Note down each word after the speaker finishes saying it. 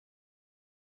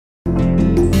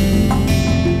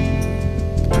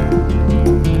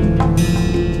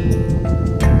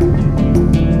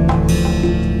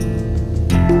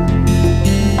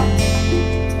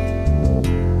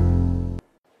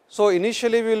So,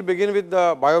 initially we will begin with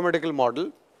the biomedical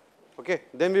model, okay.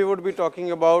 Then we would be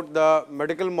talking about the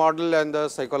medical model and the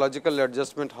psychological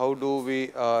adjustment, how do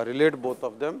we relate both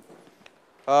of them.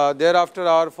 Thereafter,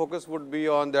 our focus would be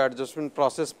on the adjustment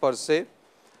process per se,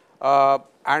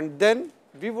 and then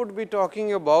we would be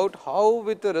talking about how,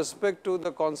 with respect to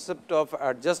the concept of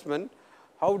adjustment,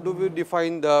 how do we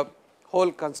define the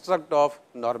whole construct of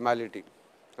normality.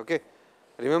 Okay.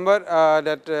 Remember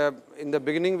that in the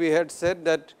beginning we had said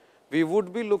that we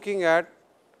would be looking at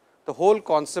the whole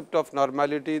concept of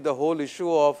normality, the whole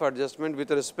issue of adjustment with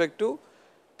respect to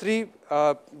three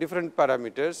different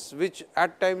parameters, which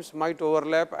at times might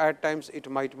overlap, at times it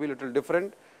might be little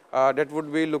different. That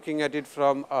would be looking at it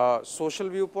from a social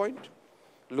viewpoint,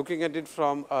 looking at it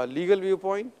from a legal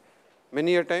viewpoint,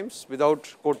 many a times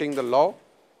without quoting the law,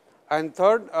 and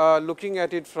third, looking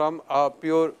at it from a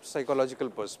pure psychological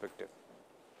perspective.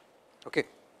 Okay.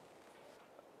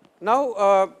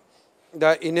 Now,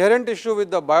 the inherent issue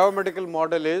with the biomedical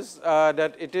model is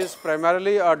that it is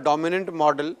primarily a dominant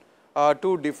model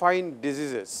to define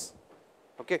diseases.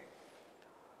 Okay.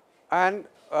 And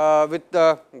with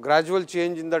the gradual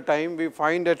change in the time, we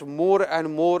find that more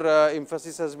and more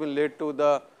emphasis has been laid to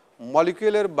the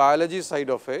molecular biology side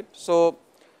of it. So,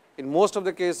 in most of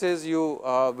the cases, you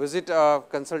visit a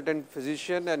consultant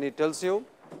physician and he tells you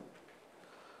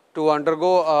to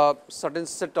undergo a certain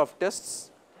set of tests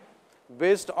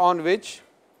based on which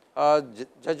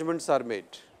judgments are made,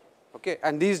 okay.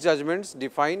 And these judgments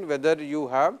define whether you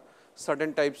have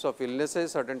certain types of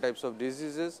illnesses, certain types of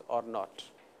diseases or not.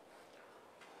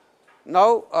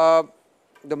 Now,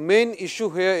 the main issue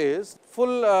here is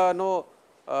full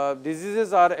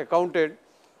diseases are accounted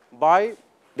by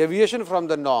deviation from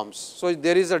the norms. So,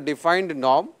 there is a defined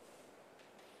norm,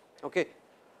 okay,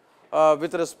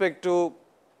 with respect to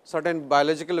certain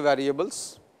biological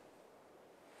variables,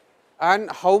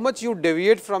 and how much you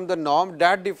deviate from the norm,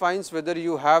 that defines whether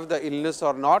you have the illness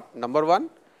or not, number one.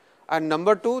 And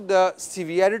number two, the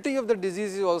severity of the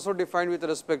disease is also defined with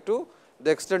respect to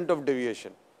the extent of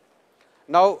deviation.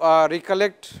 Now,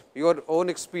 recollect your own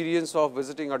experience of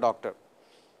visiting a doctor.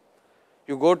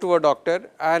 You go to a doctor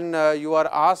and you are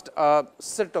asked a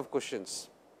set of questions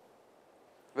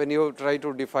when you try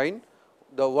to define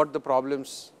what the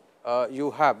problems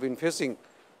you have been facing.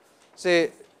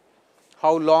 Say,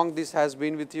 how long this has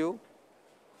been with you,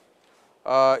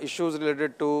 issues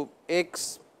related to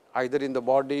aches either in the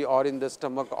body or in the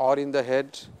stomach or in the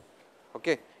head.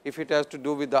 Okay. If it has to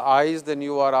do with the eyes, then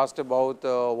you are asked about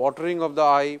watering of the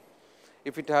eye.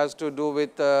 If it has to do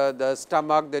with the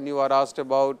stomach, then you are asked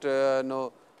about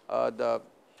the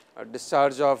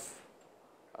discharge of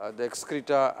the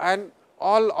excreta and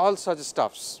all such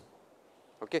stuffs.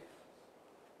 Okay.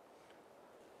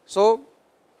 So,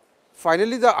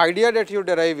 finally, the idea that you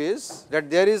derive is that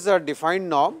there is a defined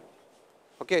norm,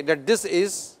 okay, that this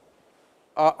is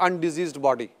a undiseased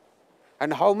body,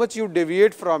 and how much you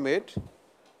deviate from it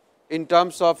in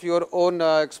terms of your own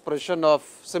expression of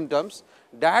symptoms,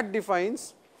 that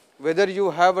defines whether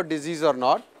you have a disease or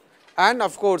not. And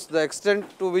of course, the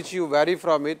extent to which you vary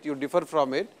from it, you differ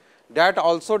from it, that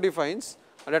also defines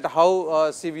that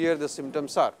how severe the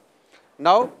symptoms are.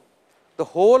 Now, the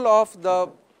whole of the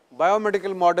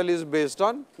biomedical model is based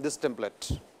on this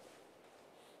template.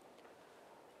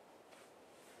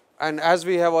 And as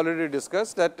we have already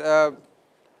discussed that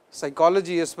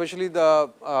psychology, especially the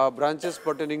branches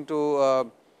pertaining to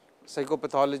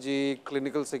psychopathology,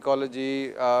 clinical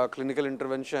psychology, clinical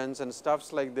interventions and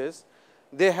stuffs like this,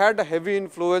 they had a heavy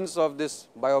influence of this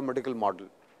biomedical model.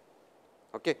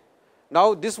 Okay.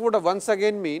 Now, this would once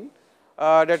again mean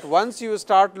that once you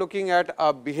start looking at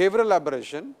a behavioral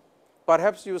aberration,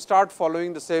 perhaps you start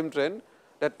following the same trend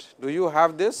that do you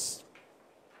have this?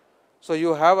 So,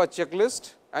 you have a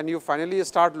checklist and you finally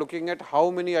start looking at how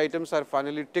many items are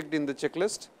finally ticked in the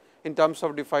checklist in terms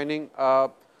of defining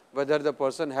whether the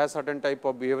person has certain type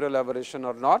of behavioral aberration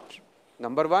or not,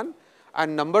 number one.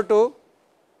 And number two,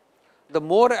 the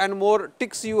more and more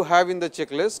ticks you have in the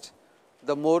checklist,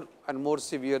 the more and more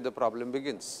severe the problem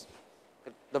begins,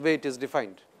 the way it is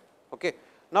defined. Okay.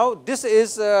 Now, this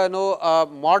is a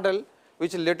model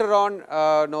which later on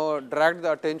dragged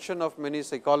the attention of many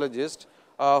psychologists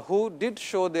who did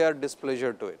show their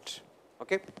displeasure to it.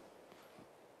 Okay.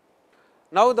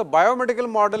 Now, the biomedical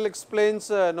model explains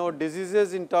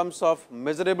diseases in terms of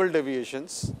measurable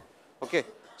deviations. Okay.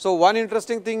 So, one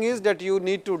interesting thing is that you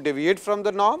need to deviate from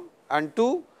the norm, and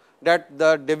two, that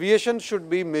the deviation should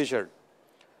be measured.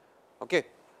 Okay.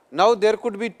 Now, there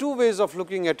could be two ways of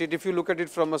looking at it if you look at it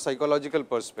from a psychological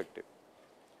perspective,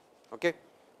 okay,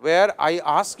 where I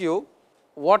ask you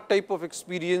what type of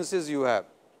experiences you have.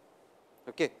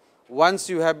 Okay. once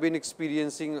you have been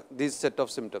experiencing these set of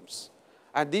symptoms,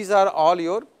 and these are all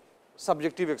your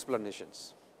subjective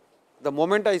explanations. The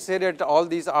moment I say that all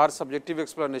these are subjective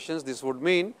explanations, this would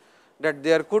mean that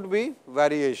there could be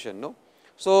variation. No?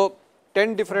 So,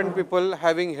 10 different people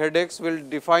having headaches will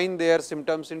define their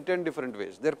symptoms in 10 different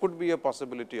ways. There could be a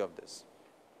possibility of this.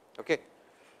 Okay.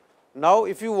 Now,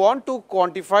 if you want to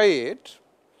quantify it,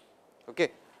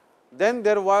 okay, then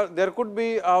there could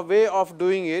be a way of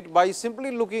doing it by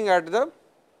simply looking at the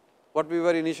what we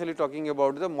were initially talking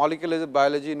about, the molecular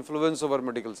biology influence over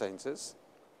medical sciences.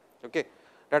 Okay.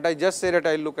 That I just say that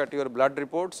I look at your blood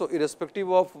report. So,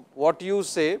 irrespective of what you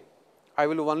say, I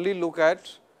will only look at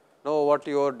know what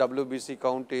your WBC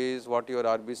count is, what your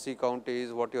RBC count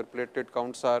is, what your platelet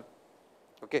counts are.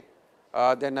 Okay.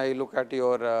 Then I look at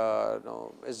your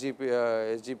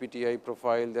SGPTI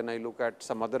profile, then I look at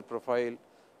some other profile.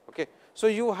 Okay. So,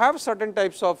 you have certain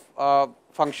types of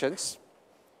functions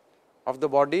of the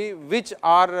body which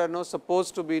are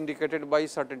supposed to be indicated by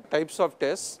certain types of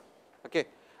tests. Okay.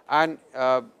 And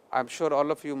I am sure all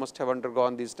of you must have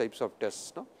undergone these types of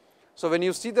tests. No? So, when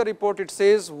you see the report, it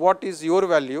says what is your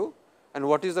value and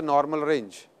what is the normal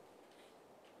range.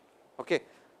 Okay.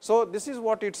 So, this is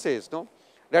what it says, no?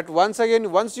 That once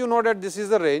again, once you know that this is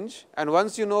the range and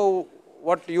once you know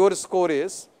what your score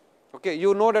is, okay,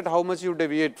 you know that how much you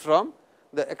deviate from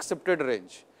the accepted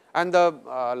range, and the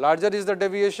larger is the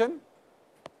deviation,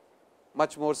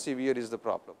 much more severe is the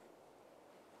problem.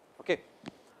 Okay.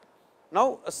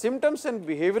 Now, symptoms and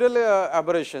behavioral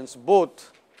aberrations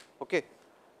both, okay,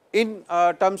 in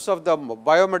terms of the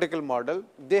biomedical model,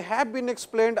 they have been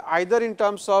explained either in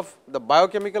terms of the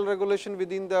biochemical regulation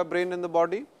within the brain and the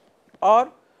body, or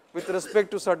with respect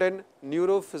to certain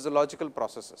neurophysiological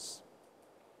processes.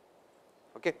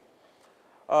 Okay.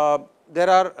 There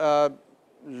are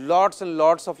lots and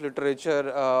lots of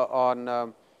literature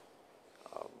on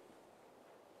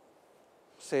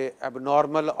say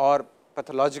abnormal or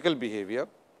pathological behavior,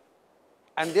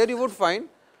 and there you would find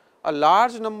a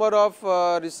large number of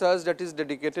research that is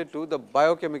dedicated to the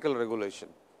biochemical regulation.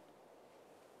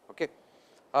 Okay.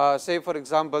 Say for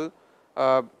example,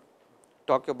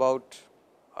 talk about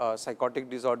psychotic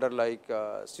disorder like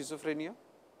schizophrenia,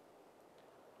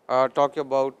 talk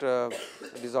about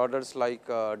disorders like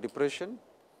depression,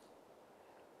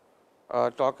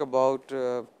 talk about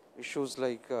issues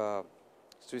like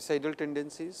suicidal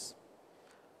tendencies,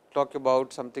 talk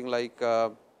about something like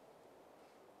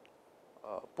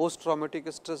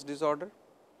post-traumatic stress disorder.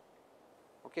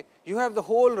 Okay. You have the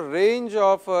whole range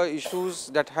of issues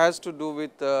that has to do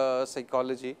with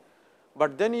psychology,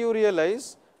 but then you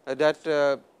realize that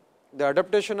the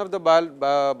adaptation of the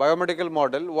biomedical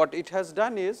model, what it has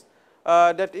done is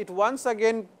that it once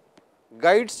again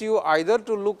guides you either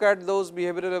to look at those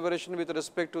behavioral aberration with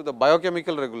respect to the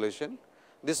biochemical regulation.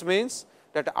 This means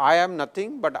that I am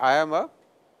nothing, but I am a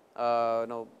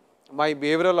my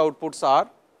behavioral outputs are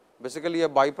basically a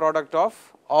byproduct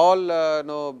of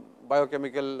all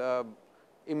biochemical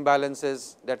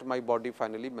imbalances that my body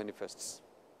finally manifests.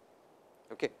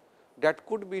 Okay. That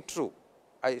could be true.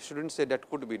 I should not say that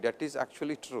could be, that is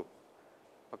actually true.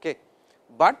 Okay.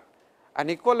 But an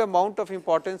equal amount of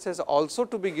importance is also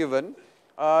to be given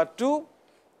to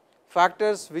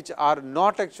factors which are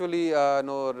not actually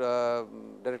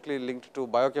directly linked to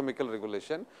biochemical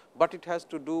regulation, but it has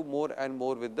to do more and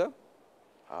more with the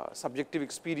subjective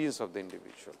experience of the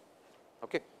individual.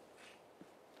 Okay.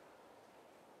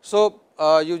 So,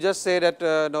 you just say that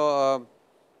the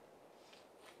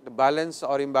balance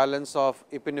or imbalance of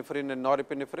epinephrine and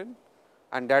norepinephrine,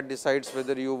 and that decides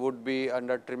whether you would be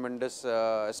under tremendous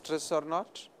stress or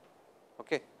not.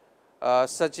 Okay.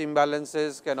 Such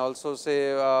imbalances can also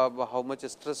say how much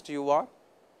stressed you are,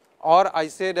 or I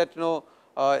say that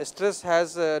stress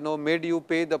has made you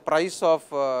pay the price of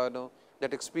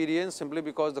that experience simply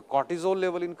because the cortisol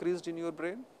level increased in your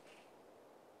brain.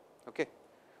 Okay.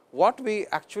 What we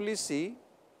actually see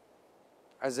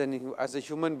as a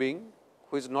human being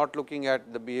who is not looking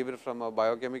at the behavior from a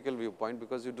biochemical viewpoint,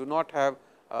 because you do not have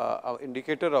an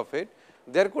indicator of it,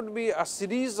 there could be a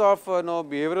series of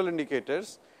behavioral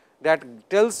indicators that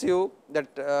tells you that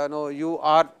you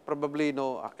are probably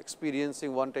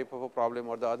experiencing one type of a problem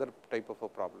or the other type of a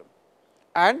problem,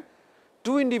 and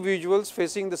two individuals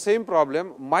facing the same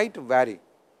problem might vary.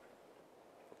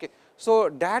 Okay. So,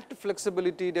 that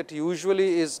flexibility that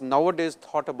usually is nowadays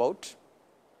thought about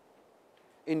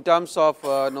in terms of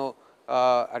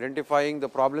identifying the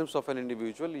problems of an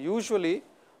individual, usually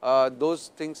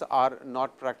those things are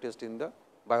not practiced in the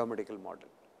biomedical model.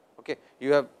 Okay.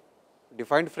 You have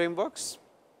defined frameworks,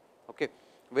 okay,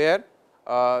 where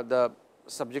the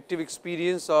subjective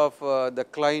experience of the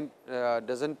client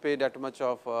does not pay that much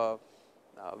of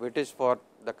weightage for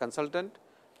the consultant,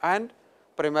 and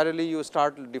primarily you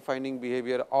start defining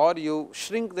behavior, or you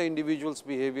shrink the individual's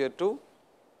behavior to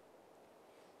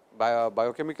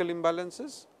biochemical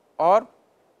imbalances or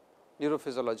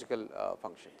neurophysiological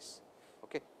functions.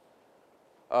 Okay.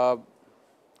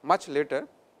 Much later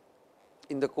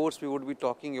in the course we would be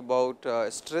talking about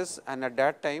stress, and at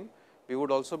that time we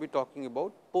would also be talking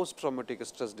about post traumatic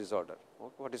stress disorder,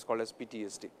 what is called as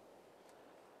PTSD.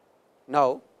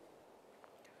 Now,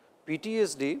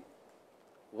 PTSD,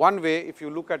 one way if you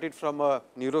look at it from a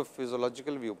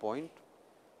neurophysiological viewpoint,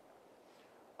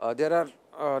 there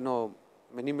are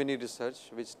many research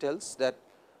which tells that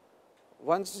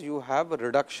once you have a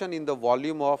reduction in the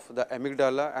volume of the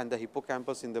amygdala and the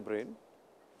hippocampus in the brain,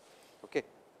 okay,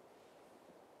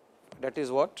 that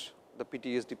is what the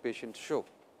PTSD patients show.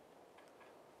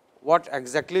 What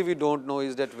exactly we do not know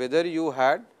is that whether you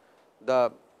had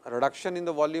the reduction in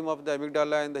the volume of the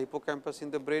amygdala and the hippocampus in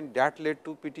the brain that led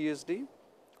to PTSD,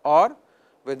 or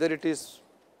whether it is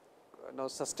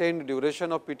sustained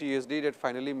duration of PTSD that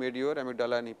finally made your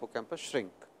amygdala and hippocampus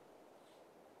shrink.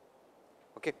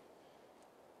 Okay.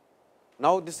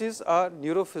 Now, this is a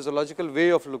neurophysiological way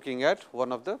of looking at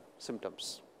one of the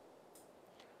symptoms.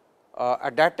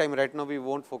 At that time, right now we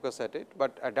will not focus at it,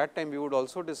 but at that time we would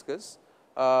also discuss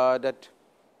that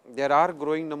there are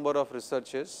growing number of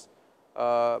researches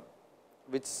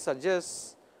which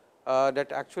suggests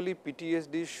that actually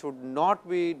PTSD should not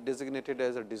be designated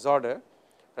as a disorder,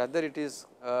 rather it is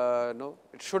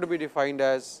it should be defined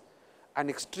as an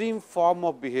extreme form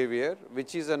of behavior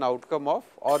which is an outcome of,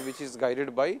 or which is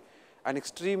guided by an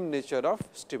extreme nature of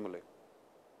stimuli.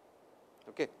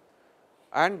 Okay.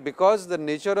 And because the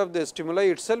nature of the stimuli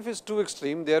itself is too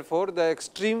extreme, therefore, the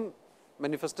extreme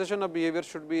manifestation of behavior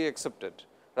should be accepted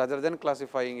rather than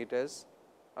classifying it as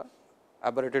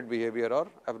aberrated behavior or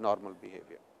abnormal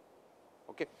behavior.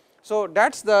 Okay. So,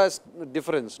 that is the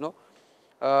difference,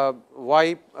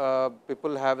 why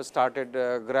people have started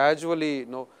gradually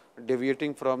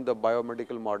deviating from the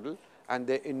biomedical model, and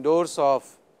they endorse of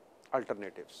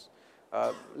alternatives.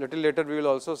 Little later we will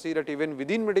also see that even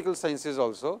within medical sciences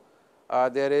also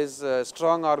there is a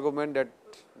strong argument that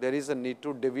there is a need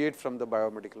to deviate from the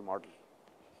biomedical model.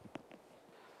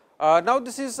 Now,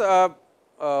 this is a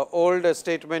old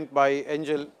statement by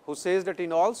Engel, who says that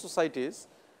in all societies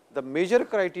the major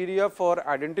criteria for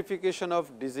identification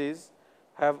of disease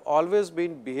have always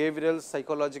been behavioral,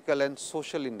 psychological and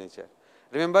social in nature.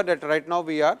 Remember that right now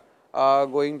we are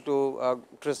going to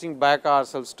tracing back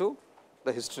ourselves to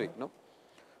the history.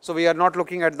 So, we are not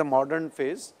looking at the modern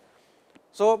phase.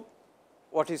 So,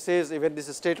 what he says, even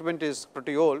this statement is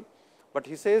pretty old, but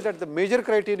he says that the major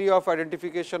criteria of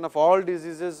identification of all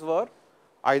diseases were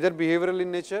either behavioral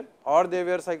in nature, or they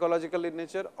were psychological in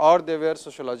nature, or they were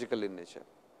sociological in nature.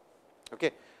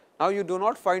 Okay. Now, you do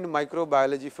not find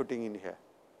microbiology fitting in here.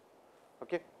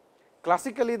 Okay.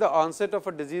 Classically, the onset of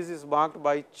a disease is marked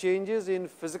by changes in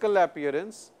physical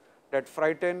appearance that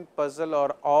frighten, puzzle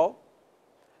or awe,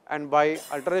 and by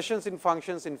alterations in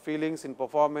functions, in feelings, in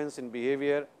performance, in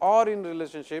behavior or in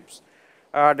relationships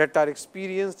that are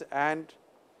experienced and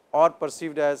or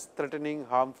perceived as threatening,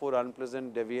 harmful,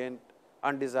 unpleasant, deviant,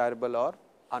 undesirable or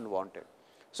unwanted.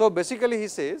 So, basically he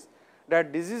says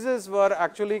that diseases were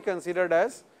actually considered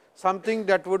as something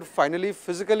that would finally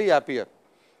physically appear,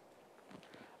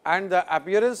 and the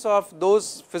appearance of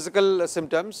those physical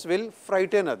symptoms will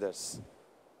frighten others.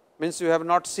 Means you have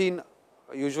not seen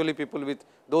usually people with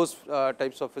those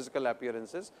types of physical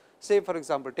appearances. Say for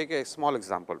example, take a small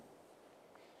example.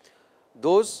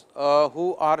 Those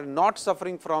who are not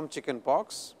suffering from chicken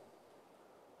pox,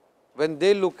 when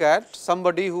they look at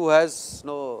somebody who has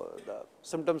the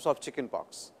symptoms of chicken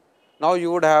pox, now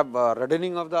you would have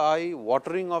reddening of the eye,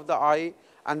 watering of the eye,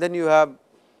 and then you have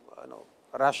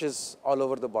rashes all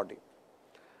over the body,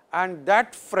 and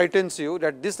that frightens you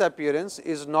that this appearance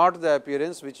is not the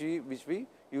appearance which we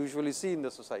usually see in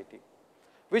the society,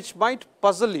 which might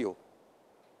puzzle you.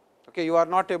 Okay, you are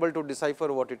not able to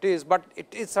decipher what it is, but it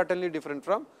is certainly different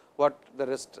from what the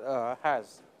rest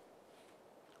has.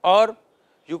 Or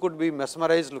you could be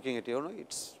mesmerized looking at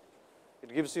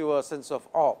it gives you a sense of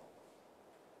awe.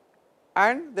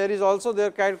 And there is also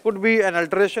could be an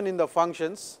alteration in the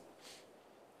functions,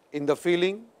 in the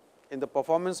feeling, in the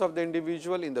performance of the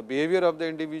individual, in the behavior of the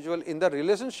individual, in the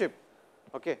relationship,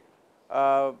 okay,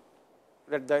 that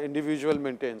the individual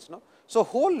maintains. So,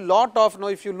 whole lot of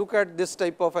if you look at this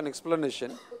type of an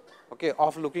explanation, okay,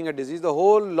 of looking at disease, the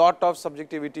whole lot of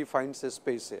subjectivity finds a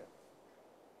space here,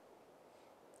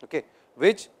 okay,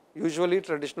 which Usually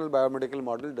traditional biomedical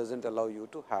model does not allow you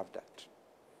to have that.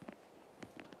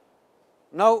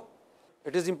 Now,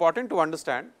 it is important to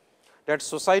understand that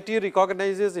society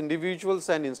recognizes individuals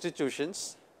and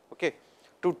institutions, okay,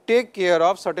 to take care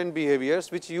of certain behaviors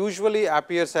which usually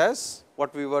appears as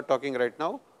what we were talking right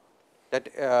now, that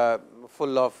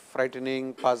full of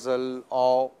frightening, puzzle,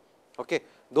 awe, okay,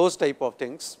 those type of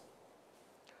things.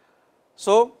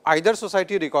 So, either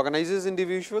society recognizes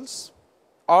individuals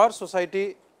or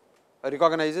society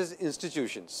recognizes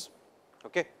institutions.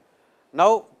 Okay.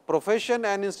 Now, profession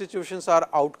and institutions are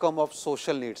outcome of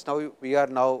social needs. Now, we are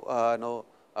now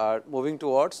moving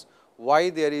towards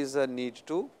why there is a need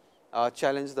to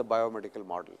challenge the biomedical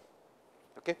model,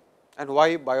 okay, and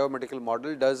why biomedical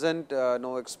model does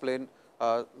not explain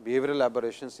behavioral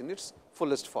aberrations in its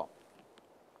fullest form.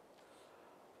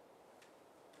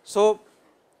 So,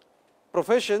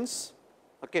 professions,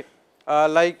 okay,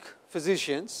 like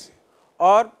physicians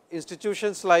or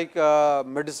institutions like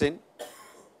medicine,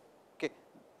 okay.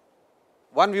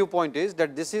 One viewpoint is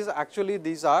that this is actually,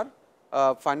 these are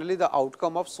finally the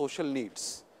outcome of social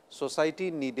needs.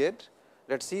 Society needed,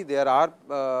 let us see, there are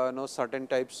certain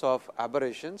types of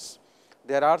aberrations,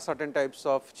 there are certain types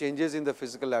of changes in the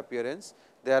physical appearance,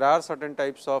 there are certain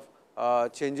types of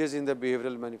changes in the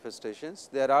behavioral manifestations,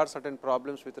 there are certain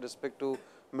problems with respect to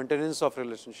maintenance of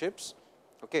relationships,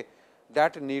 okay,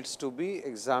 that needs to be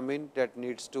examined, that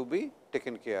needs to be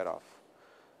taken care of.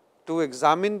 To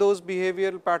examine those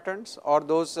behavioral patterns or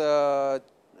those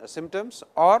symptoms,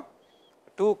 or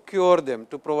to cure them,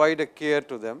 to provide a care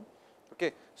to them,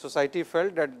 okay, society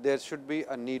felt that there should be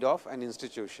a need of an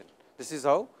institution. This is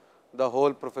how the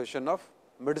whole profession of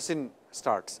medicine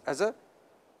starts, as a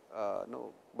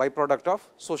byproduct of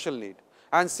social need.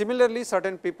 And similarly,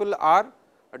 certain people are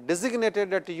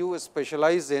designated that you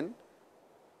specialize in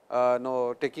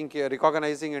taking care,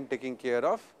 recognizing and taking care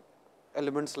of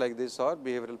elements like this or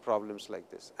behavioral problems like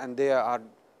this, and they are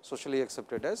socially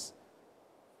accepted as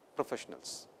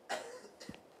professionals.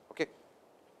 Okay.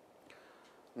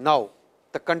 Now,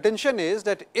 the contention is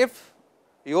that if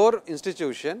your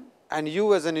institution and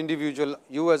you as an individual,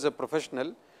 you as a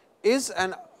professional is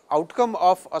an outcome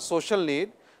of a social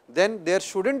need, then there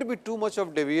should not be too much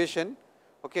of deviation,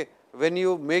 okay, when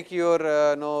you make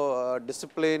your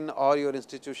discipline or your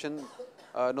institution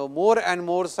more and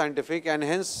more scientific, and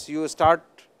hence you start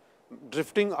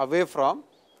drifting away from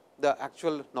the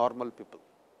actual normal people.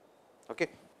 Okay.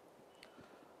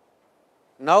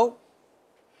 Now,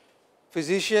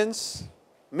 physicians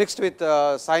mixed with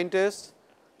scientists,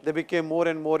 they became more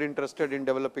and more interested in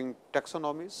developing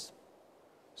taxonomies.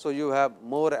 So, you have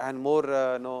more and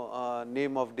more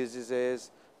name of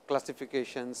diseases,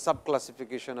 classification,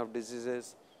 sub-classification of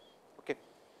diseases. Okay.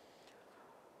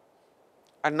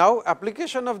 And now,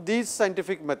 application of these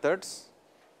scientific methods,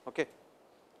 okay,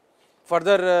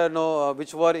 further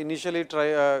which were initially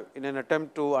in an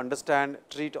attempt to understand,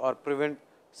 treat or prevent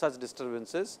such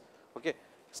disturbances, okay,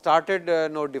 started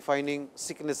defining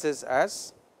sicknesses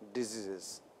as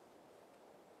diseases.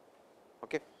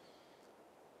 Okay.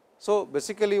 So,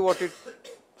 basically what it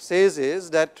says is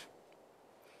that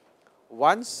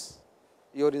once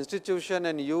your institution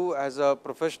and you as a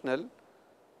professional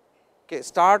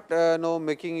start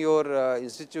making your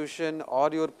institution or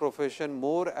your profession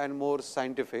more and more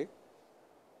scientific,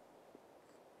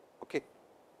 okay,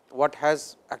 what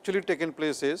has actually taken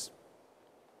place is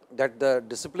that the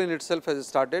discipline itself has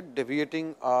started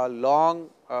deviating along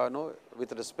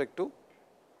with respect to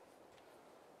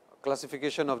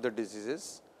classification of the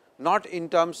diseases, not in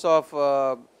terms of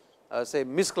say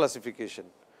misclassification,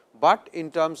 but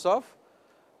in terms of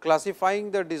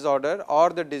classifying the disorder or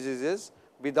the diseases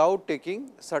without taking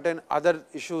certain other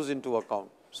issues into account.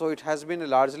 So, it has been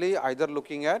largely either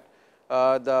looking at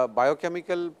the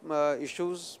biochemical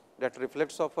issues that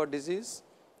reflects of a disease,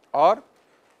 or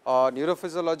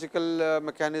neurophysiological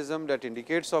mechanism that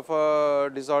indicates of a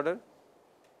disorder,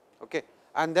 okay.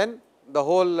 And then the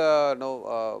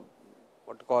whole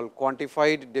what call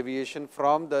quantified deviation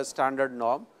from the standard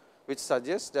norm, which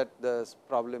suggests that the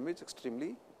problem is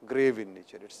extremely grave in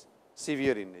nature, it is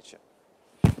severe in nature.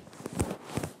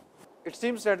 It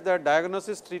seems that the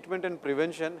diagnosis, treatment and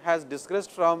prevention has digressed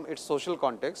from its social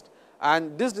context,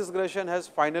 and this digression has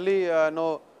finally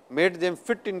made them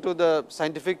fit into the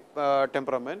scientific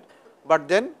temperament, but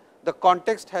then the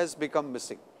context has become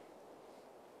missing.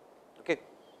 Okay.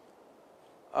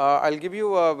 I will give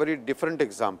you a very different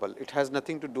example. It has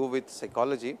nothing to do with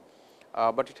psychology,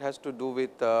 but it has to do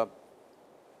with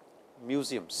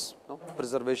museums,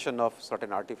 preservation of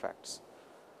certain artifacts.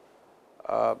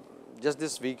 Just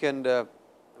this weekend,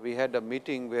 we had a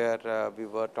meeting where we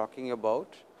were talking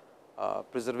about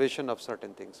preservation of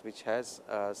certain things which has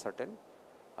certain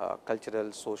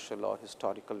cultural, social or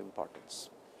historical importance.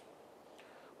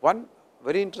 One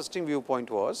very interesting viewpoint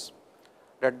was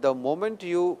that the moment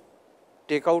you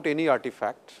take out any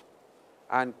artifact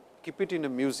and keep it in a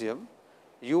museum,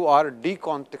 you are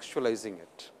decontextualizing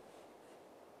it.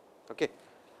 Okay.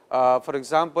 For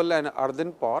example, an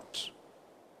earthen pot,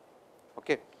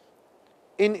 okay,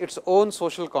 in its own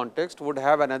social context would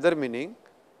have another meaning,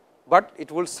 but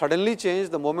it will suddenly change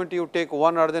the moment you take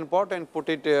one earthen pot and put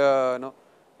it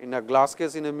in a glass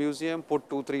case in a museum, put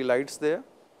 2-3 lights there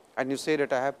and you say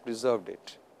that I have preserved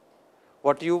it.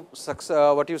 What you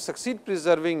succeed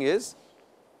preserving is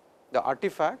the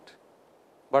artifact,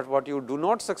 but what you do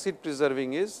not succeed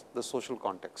preserving is the social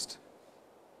context.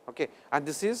 Okay. And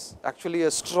this is actually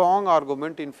a strong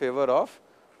argument in favor of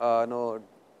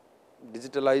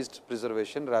digitalized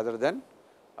preservation rather than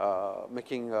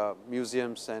making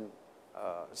museums and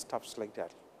stuffs like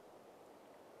that.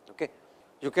 Okay.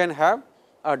 You can have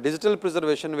a digital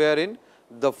preservation wherein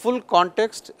the full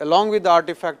context along with the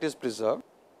artifact is preserved.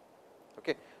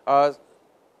 Okay.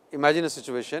 Imagine a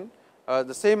situation,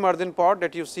 the same earthen pot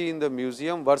that you see in the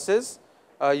museum versus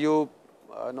you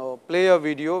play a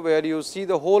video where you see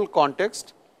the whole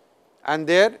context, and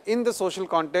there in the social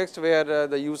context where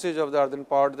the usage of the earthen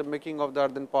pot, the making of the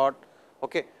earthen pot,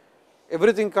 okay,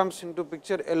 everything comes into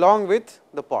picture along with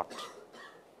the pot.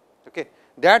 Okay.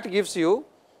 That gives you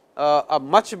a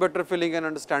much better feeling and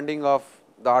understanding of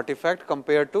the artifact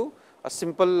compared to a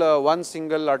simple one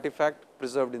single artifact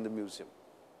preserved in the museum.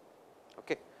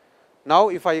 Okay. Now,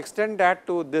 if I extend that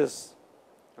to this,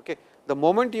 okay, the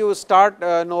moment you start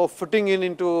fitting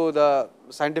into the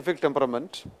scientific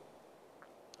temperament,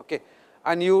 okay,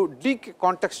 and you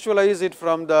decontextualize it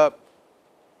from the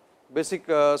basic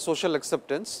social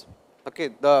acceptance, okay,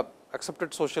 the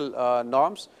accepted social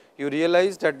norms, you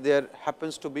realize that there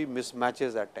happens to be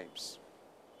mismatches at times.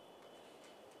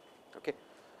 Okay.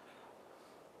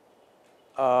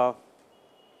 I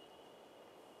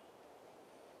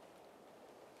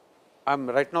am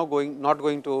right now not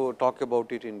going to talk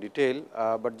about it in detail,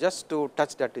 but just to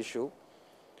touch that issue.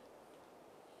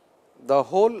 The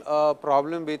whole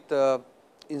problem with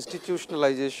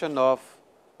institutionalization of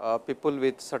people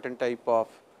with certain type of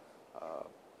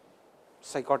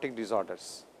psychotic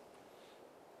disorders.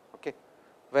 Okay.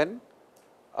 When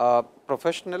a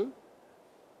professional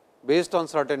based on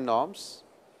certain norms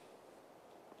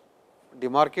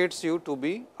demarcates you to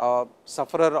be a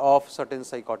sufferer of certain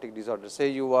psychotic disorders. Say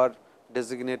you are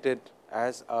designated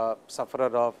as a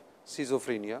sufferer of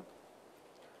schizophrenia,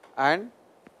 and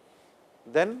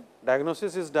then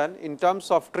diagnosis is done. In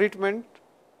terms of treatment,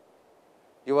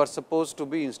 you are supposed to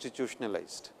be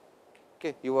institutionalized.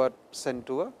 Okay. You are sent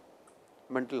to a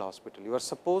mental hospital. You are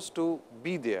supposed to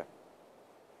be there,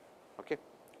 okay,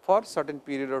 for certain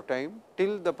period of time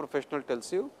till the professional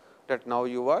tells you that now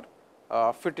you are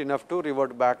fit enough to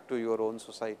revert back to your own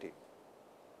society.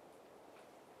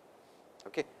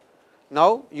 Okay.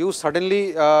 Now, you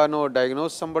suddenly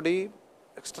diagnose somebody,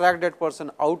 extract that person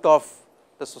out of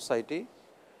the society,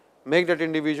 make that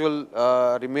individual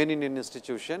remain in an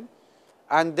institution,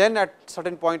 and then at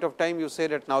certain point of time you say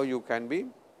that now you can be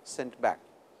sent back.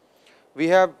 We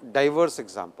have diverse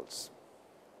examples.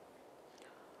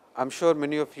 I am sure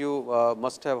many of you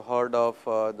must have heard of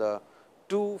the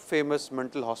two famous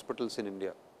mental hospitals in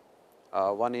India,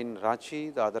 one in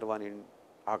Ranchi, the other one in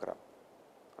Agra.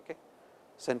 Okay.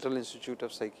 Central Institute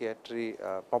of Psychiatry,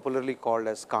 popularly called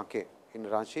as Kanke in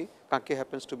Ranchi. Kanke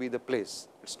happens to be the place,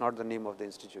 it is not the name of the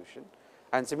institution.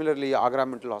 And similarly, Agra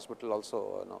Mental Hospital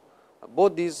also,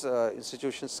 both these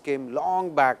institutions came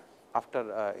long back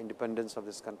after independence of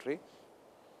this country.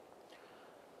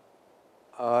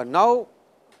 Now,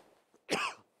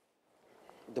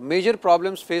 the major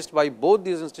problems faced by both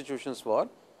these institutions were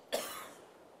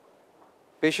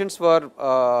patients were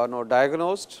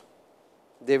diagnosed,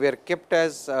 they were kept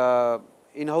as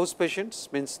in-house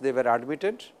patients, means they were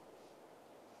admitted,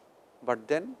 but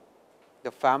then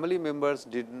the family members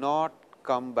did not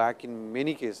come back in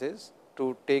many cases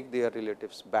to take their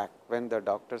relatives back when the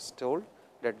doctors told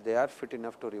that they are fit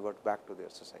enough to revert back to their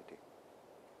society.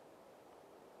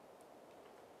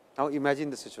 Now, imagine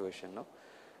the situation. No?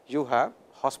 You have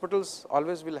hospitals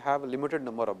always will have a limited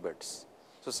number of beds.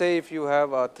 So, say if you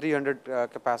have a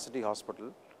 300 capacity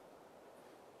hospital,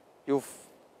 you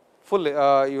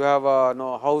have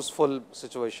a house full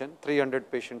situation,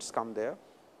 300 patients come there,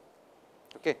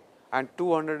 okay, and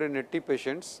 280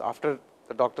 patients after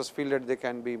the doctors feel that they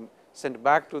can be sent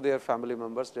back to their family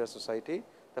members, their society,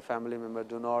 the family members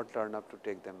do not turn up to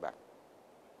take them back.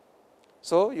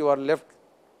 So, you are left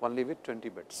only with 20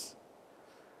 beds.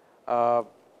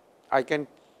 I can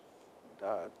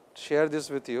share this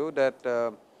with you that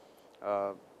the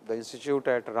institute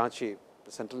at Ranchi,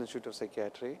 the Central Institute of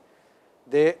Psychiatry,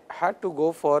 they had to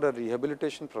go for a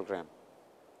rehabilitation program.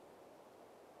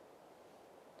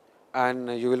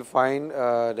 And you will find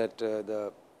that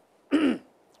the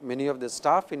many of the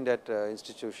staff in that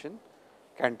institution,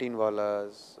 canteen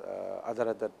wallas,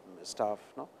 other staff,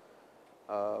 no,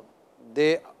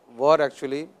 they were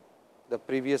actually the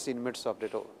previous inmates of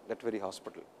that very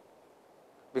hospital,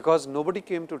 because nobody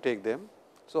came to take them.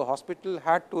 So, hospital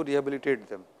had to rehabilitate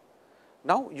them.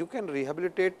 Now, you can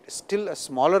rehabilitate still a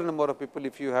smaller number of people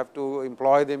if you have to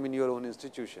employ them in your own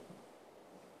institution.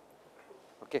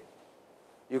 Okay.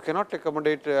 You cannot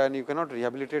accommodate and you cannot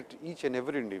rehabilitate each and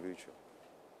every individual.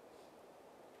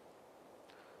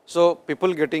 So,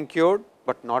 people getting cured,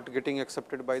 but not getting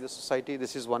accepted by the society,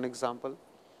 this is one example.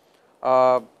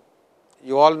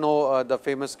 You all know the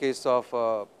famous case of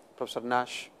Professor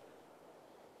Nash.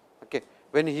 Okay.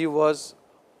 When he was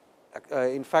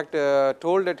in fact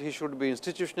told that he should be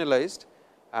institutionalized,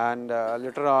 and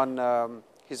later on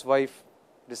his wife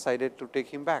decided to take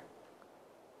him back.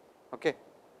 Okay.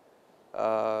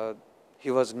 He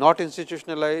was not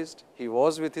institutionalized, he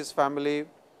was with his family,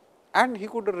 and he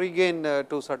could regain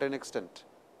to a certain extent.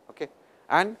 Okay.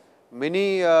 And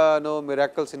many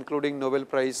miracles, including Nobel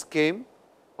Prize, came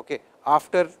okay,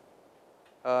 after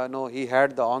he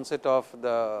had the onset of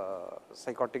the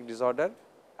psychotic disorder,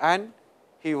 and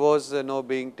he was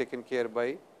being taken care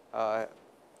by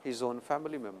his own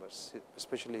family members,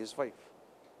 especially his wife.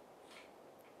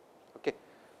 Okay.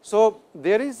 So,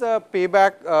 there is a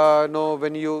payback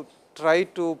when you try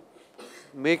to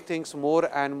make things more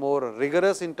and more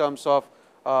rigorous in terms of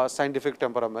scientific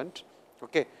temperament,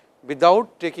 okay,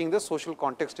 without taking the social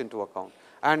context into account.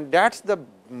 And that is the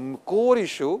core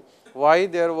issue why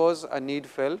there was a need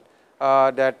felt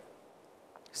that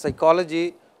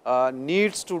psychology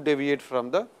needs to deviate from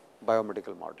the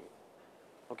biomedical model.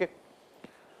 Okay.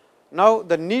 Now,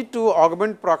 the need to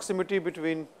augment proximity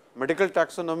between medical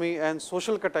taxonomy and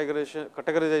social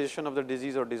categorization of the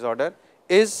disease or disorder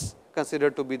is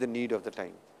considered to be the need of the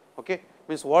time. Okay.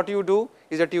 Means what you do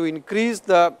is that you increase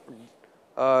the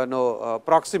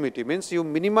proximity, means you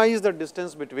minimize the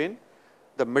distance between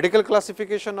the medical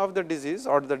classification of the disease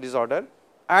or the disorder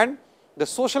and the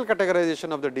social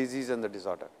categorization of the disease and the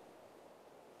disorder.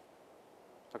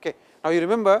 Okay. Now, you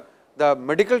remember the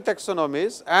medical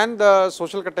taxonomies and the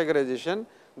social categorization,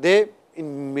 they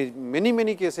in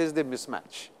many cases they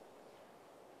mismatch.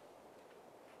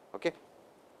 Okay.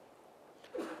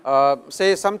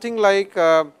 Say something like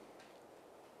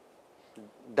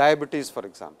diabetes, for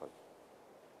example.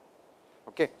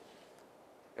 Okay.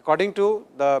 According to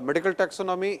the medical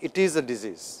taxonomy, it is a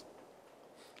disease,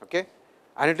 okay,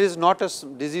 and it is not a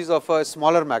disease of a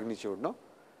smaller magnitude, no,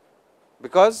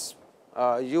 because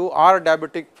you are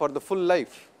diabetic for the full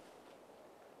life.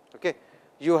 Okay.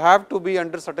 You have to be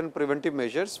under certain preventive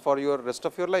measures for your rest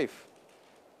of your life,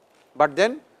 but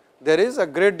then there is a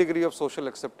great degree of social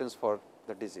acceptance for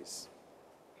the disease.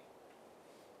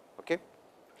 Okay.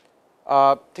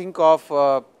 Think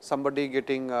of somebody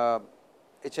getting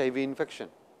HIV infection.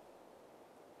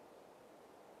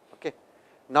 Okay.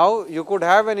 Now, you could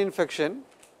have an infection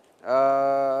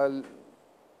of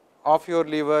your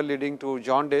liver leading to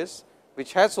jaundice,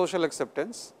 which has social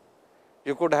acceptance.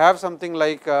 You could have something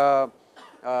like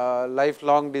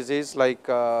lifelong disease like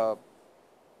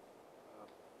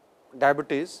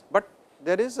diabetes, but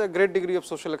there is a great degree of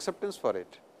social acceptance for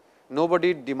it.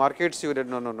 Nobody demarcates you that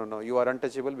no, you are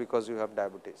untouchable because you have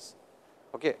diabetes,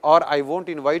 okay, or I won't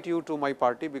invite you to my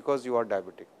party because you are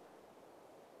diabetic.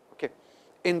 Okay.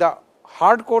 In the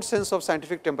hardcore sense of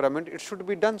scientific temperament, it should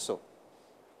be done so.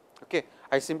 Okay.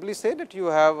 I simply say that you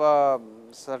have a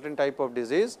certain type of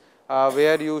disease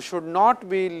where you should not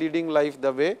be leading life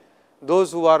the way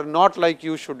those who are not like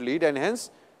you should lead, and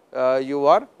hence you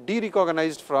are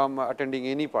de-recognized from attending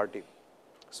any party.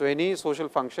 So, any social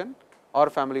function or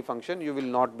family function, you will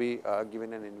not be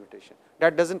given an invitation.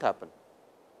 That does not happen.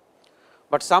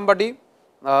 But somebody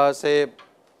say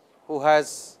who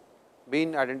has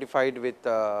been identified with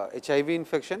HIV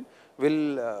infection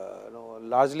will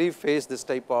largely face this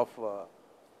type of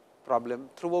problem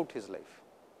throughout his life.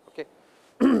 Okay.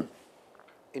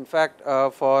 In fact,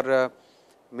 for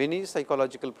many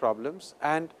psychological problems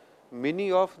and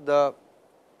many of the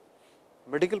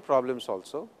medical problems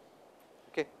also,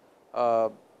 okay,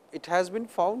 it has been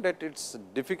found that it is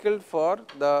difficult for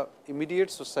the immediate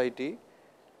society,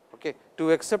 okay,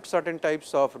 to accept certain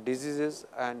types of diseases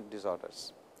and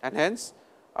disorders, and hence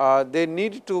they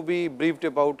need to be briefed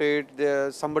about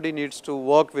it, somebody needs to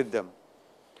work with them,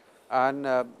 and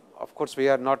of course, we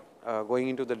are not going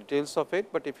into the details of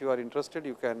it, but if you are interested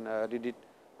you can read it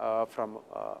from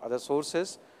other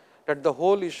sources, that the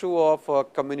whole issue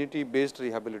of community based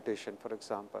rehabilitation, for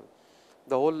example,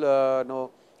 the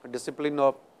whole discipline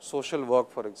of social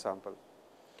work, for example,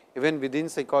 even within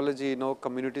psychology,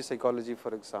 community psychology,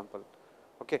 for example.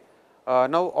 Okay.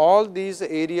 Now, all these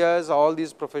areas, all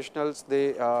these professionals,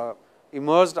 they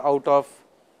emerged out of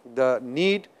the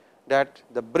need that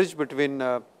the bridge between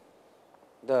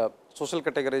the social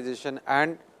categorization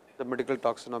and the medical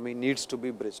taxonomy needs to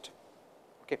be bridged.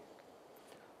 Okay.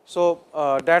 So,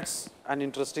 that is an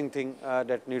interesting thing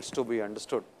that needs to be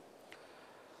understood.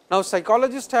 Now,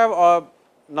 psychologists have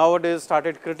nowadays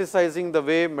started criticizing the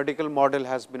way medical model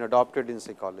has been adopted in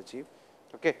psychology.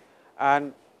 Okay.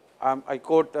 And I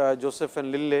quote Joseph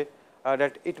and Lille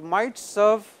that it might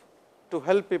serve to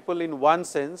help people in one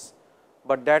sense,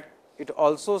 but that it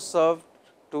also served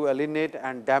to alienate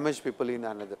and damage people in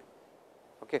another.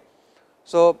 Okay.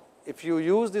 So, if you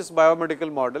use this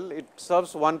biomedical model, it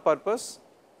serves one purpose,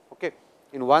 okay,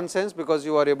 in one sense, because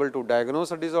you are able to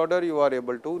diagnose a disorder, you are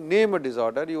able to name a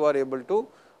disorder, you are able to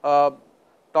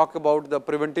talk about the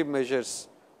preventive measures,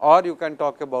 or you can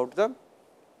talk about the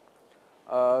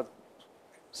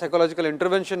psychological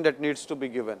intervention that needs to be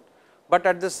given. But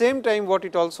at the same time, what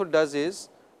it also does is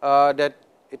that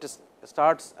it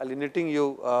starts alienating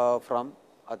you from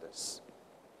others.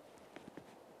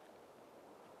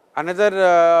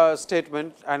 Another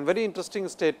statement, and very interesting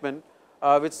statement,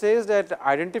 which says that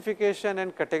identification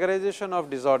and categorization of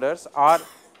disorders are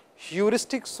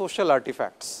heuristic social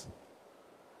artifacts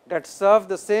that serve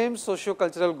the same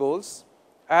socio-cultural goals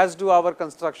as do our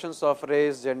constructions of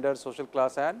race, gender, social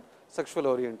class and sexual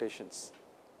orientations.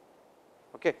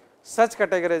 Okay. Such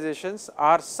categorizations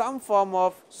are some form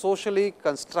of socially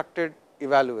constructed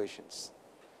evaluations.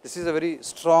 This is a very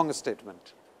strong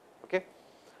statement, okay,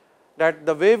 that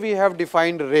the way we have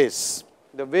defined race,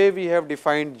 the way we have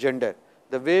defined gender,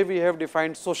 the way we have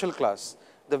defined social class,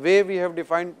 the way we have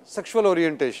defined sexual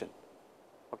orientation,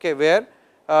 okay, where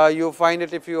you find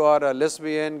it if you are a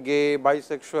lesbian, gay,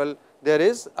 bisexual, there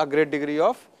is a great degree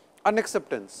of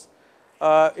unacceptance.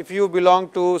 If you belong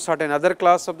to certain other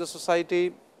class of the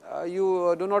society,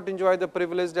 you do not enjoy the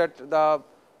privilege that the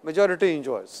majority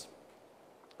enjoys,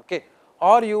 okay,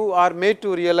 or you are made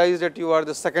to realize that you are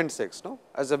the second sex. No,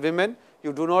 as a woman,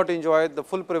 you do not enjoy the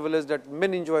full privilege that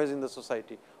men enjoys in the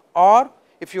society, or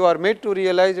if you are made to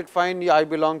realize that fine, I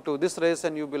belong to this race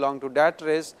and you belong to that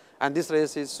race, and this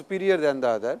race is superior than the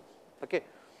other. Okay.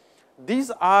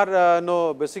 These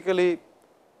are basically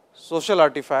social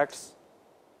artifacts,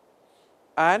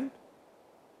 and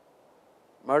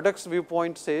Murdoch's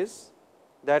viewpoint says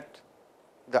that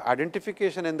the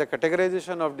identification and the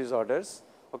categorization of disorders,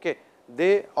 okay,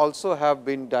 they also have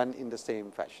been done in the same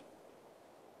fashion.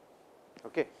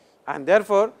 Okay. And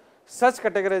therefore, such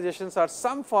categorizations are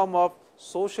some form of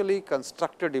socially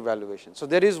constructed evaluation. So,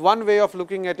 there is one way of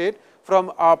looking at it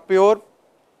from a pure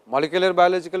molecular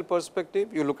biological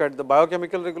perspective, you look at the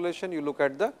biochemical regulation, you look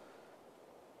at the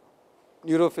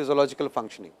neurophysiological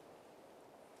functioning.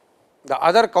 The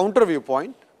other counter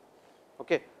viewpoint,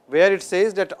 okay, where it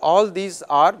says that all these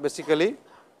are basically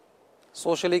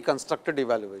socially constructed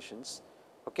evaluations,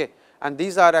 okay, and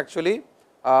these are actually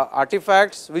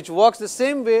artifacts which works the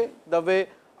same way, the way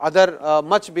other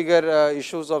much bigger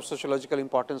issues of sociological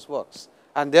importance works,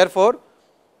 and therefore,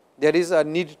 there is a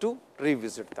need to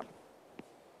revisit them.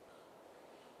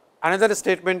 Another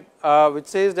statement which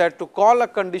says that to call a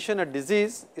condition a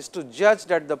disease is to judge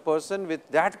that the person with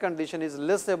that condition is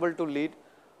less able to lead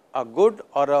a good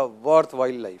or a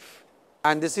worthwhile life.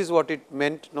 And this is what it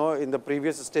meant in the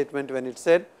previous statement when it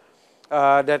said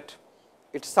that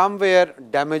it somewhere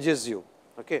damages you.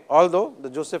 Okay. Although the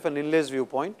Joseph and Lille's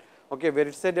viewpoint, okay, where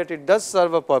it said that it does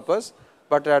serve a purpose,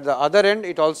 but at the other end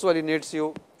it also alienates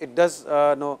you, it does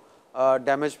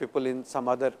damage people in some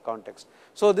other context.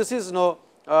 So, this is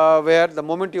where the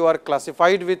moment you are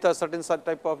classified with a certain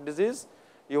type of disease,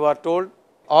 you are told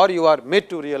or you are made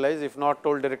to realize, if not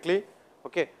told directly,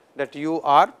 okay, that you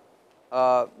are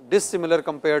dissimilar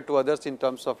compared to others in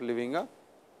terms of living a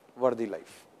worthy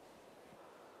life.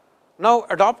 Now,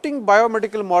 adopting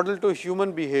biomedical model to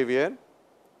human behavior,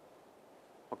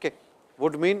 okay,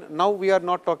 would mean now we are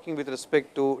not talking with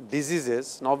respect to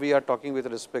diseases, now we are talking with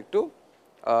respect to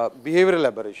behavioral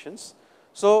aberrations.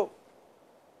 So,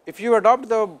 if you adopt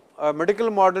the medical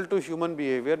model to human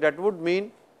behavior, that would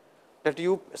mean that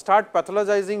you start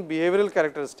pathologizing behavioral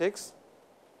characteristics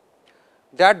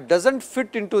that does not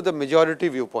fit into the majority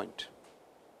viewpoint.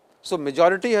 So,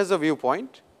 majority has a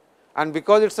viewpoint, and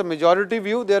because it is a majority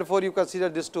view, therefore, you consider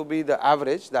this to be the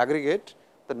average, the aggregate,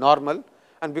 the normal,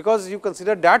 and because you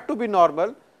consider that to be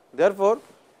normal, therefore,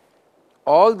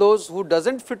 all those who does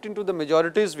not fit into the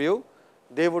majority's view,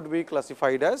 they would be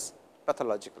classified as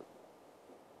pathological.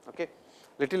 Okay.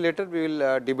 Little later we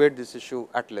will debate this issue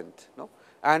at length,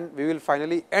 and we will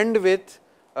finally end with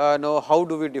how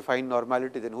do we define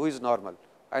normality, then who is normal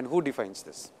and who defines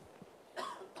this.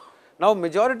 Now,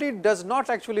 majority does not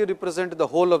actually represent the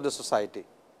whole of the society.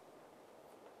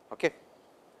 Okay.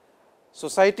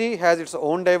 Society has its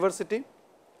own diversity,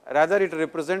 rather it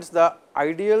represents the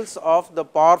ideals of the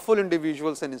powerful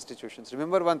individuals and institutions.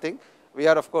 Remember one thing, we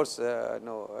are of course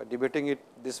debating it,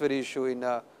 this very issue in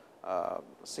a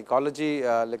psychology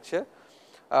lecture,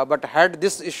 but had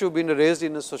this issue been raised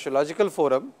in a sociological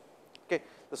forum, okay,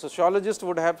 the sociologist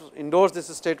would have endorsed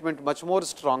this statement much more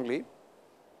strongly,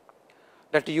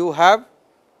 that you have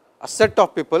a set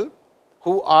of people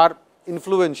who are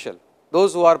influential,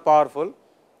 those who are powerful,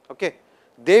 okay,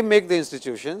 they make the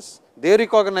institutions, they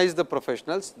recognize the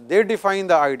professionals, they define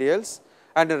the ideals,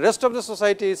 and the rest of the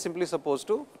society is simply supposed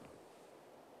to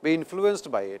be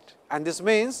influenced by it. And this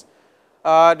means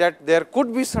that there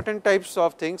could be certain types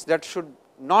of things that should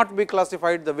not be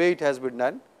classified the way it has been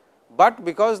done, but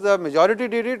because the majority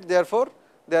did it, therefore,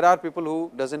 there are people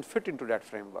who does not fit into that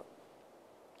framework.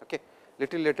 Okay.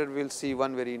 Little later we will see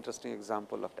one very interesting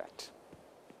example of that.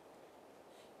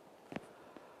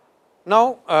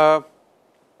 Now,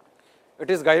 it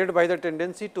is guided by the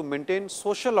tendency to maintain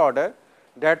social order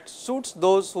that suits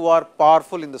those who are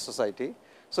powerful in the society.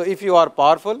 So, if you are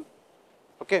powerful,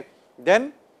 okay,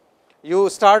 then you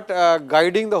start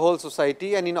guiding the whole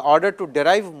society, and in order to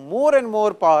derive more and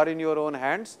more power in your own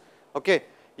hands, okay,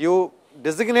 you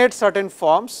designate certain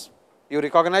forms, you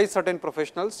recognize certain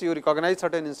professionals, you recognize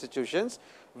certain institutions,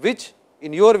 which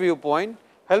in your viewpoint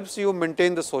helps you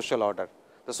maintain the social order.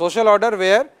 The social order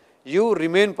where you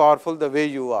remain powerful the way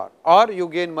you are, or you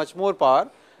gain much more power,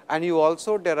 and you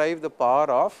also derive the power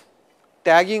of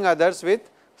tagging others with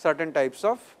certain types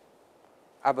of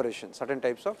aberrations, certain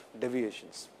types of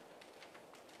deviations.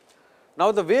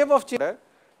 Now, the wave of change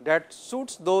that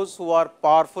suits those who are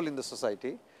powerful in the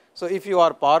society. So, if you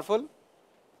are powerful,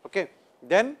 okay,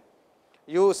 then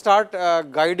you start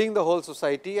guiding the whole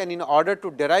society, and in order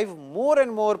to derive more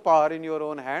and more power in your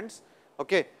own hands,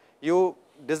 okay, you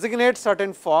designate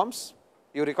certain forms,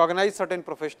 you recognize certain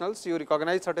professionals, you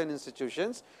recognize certain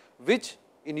institutions, which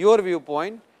in your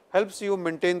viewpoint helps you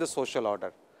maintain the social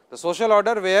order. The social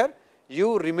order where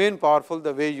you remain powerful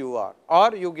the way you are,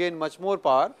 or you gain much more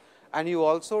power, and you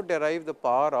also derive the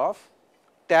power of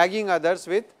tagging others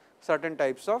with certain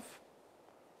types of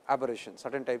aberrations,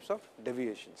 certain types of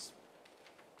deviations.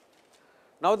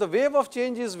 Now, the wave of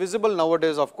change is visible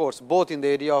nowadays, of course, both in the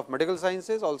area of medical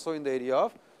sciences, also in the area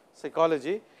of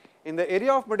psychology. In the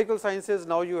area of medical sciences,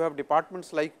 now you have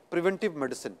departments like preventive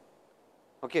medicine,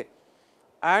 okay,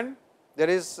 and there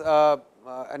is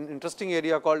an interesting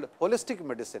area called holistic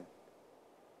medicine,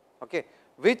 okay,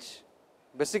 which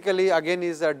basically again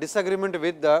is a disagreement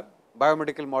with the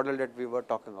biomedical model that we were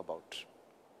talking about.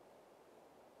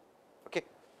 Okay.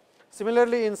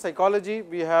 Similarly, in psychology,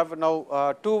 we have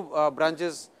now two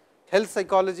branches, health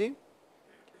psychology,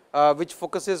 which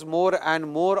focuses more and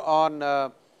more on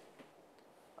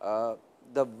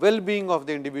the well-being of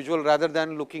the individual rather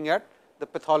than looking at the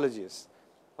pathologies.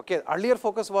 Okay. Earlier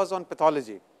focus was on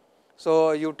pathology.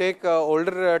 So, you take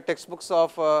older textbooks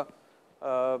of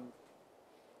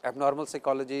abnormal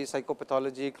psychology,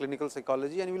 psychopathology, clinical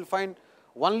psychology, and you will find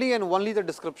only and only the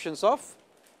descriptions of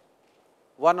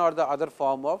one or the other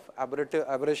form of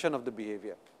aberration of the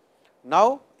behavior.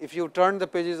 Now, if you turn the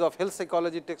pages of health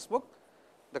psychology textbook,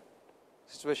 the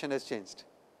situation has changed.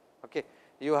 Okay.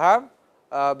 You have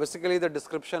basically the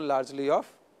description largely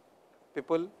of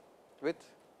people with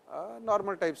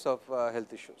normal types of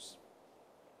health issues.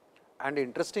 And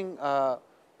interesting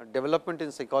development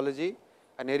in psychology,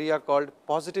 an area called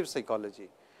positive psychology,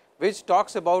 which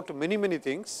talks about many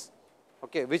things,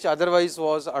 okay, which otherwise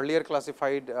was earlier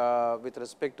classified with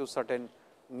respect to certain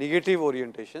negative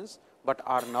orientations, but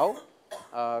are now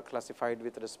classified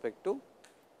with respect to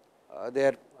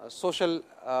their social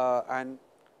and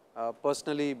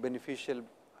personally beneficial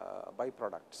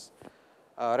byproducts.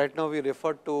 Right now, we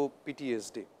refer to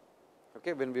PTSD,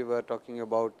 okay, when we were talking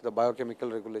about the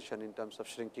biochemical regulation in terms of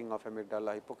shrinking of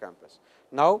amygdala hippocampus.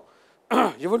 Now,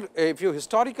 you will, if you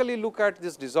historically look at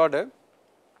this disorder,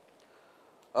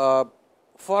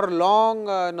 for long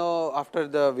after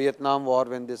the Vietnam War,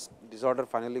 when this disorder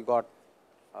finally got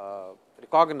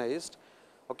recognized,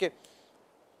 okay,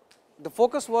 the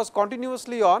focus was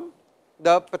continuously on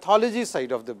the pathology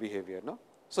side of the behavior.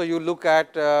 So, you look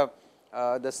at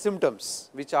the symptoms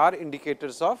which are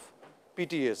indicators of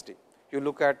PTSD. you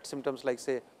look at symptoms like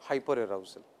say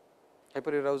hyperarousal.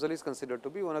 Hyperarousal is considered to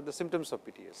be one of the symptoms of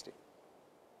PTSD.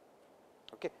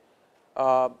 Okay.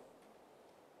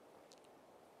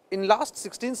 In last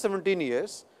 16-17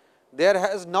 years, there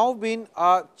has now been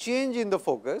a change in the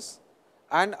focus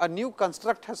and a new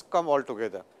construct has come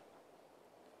altogether,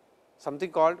 something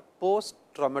called post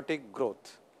traumatic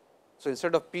growth. So,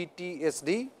 instead of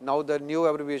PTSD, now the new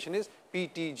abbreviation is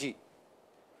PTG,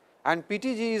 and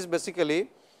PTG is basically,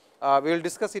 we will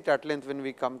discuss it at length when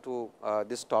we come to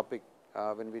this topic,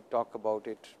 when we talk about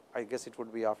it. I guess it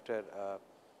would be after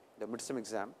the midterm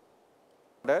exam,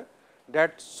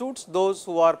 that suits those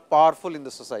who are powerful in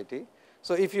the society.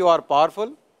 So, if you are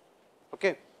powerful,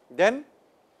 okay, then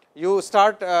you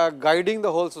start guiding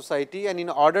the whole society, and in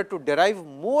order to derive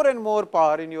more and more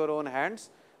power in your own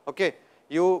hands, okay,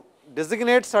 you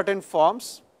designate certain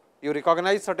forms, you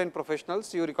recognize certain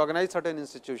professionals, you recognize certain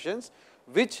institutions,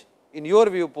 which in your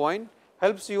viewpoint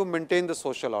helps you maintain the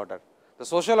social order. The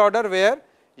social order where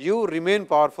you remain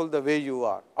powerful the way you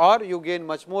are, or you gain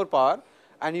much more power,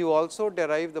 and you also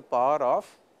derive the power of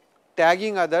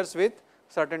tagging others with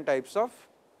certain types of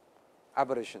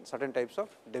aberrations, certain types of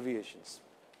deviations.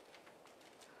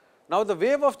 Now, the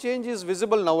wave of change is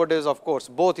visible nowadays, of course,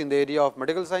 both in the area of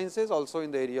medical sciences, also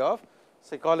in the area of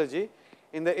psychology.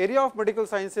 In the area of medical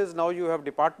sciences, now you have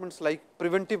departments like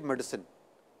preventive medicine,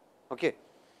 okay,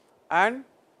 and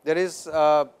there is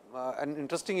an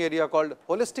interesting area called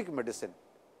holistic medicine,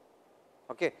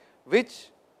 okay, which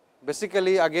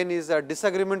basically again is a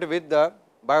disagreement with the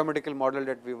biomedical model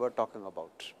that we were talking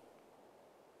about.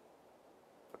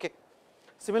 Okay.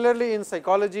 Similarly, in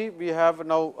psychology, we have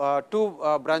now two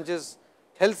branches: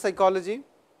 health psychology,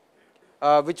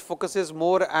 which focuses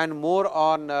more and more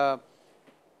on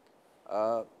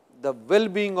the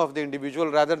well-being of the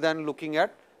individual rather than looking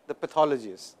at the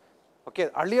pathologies. Okay.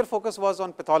 Earlier focus was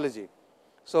on pathology.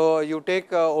 So, you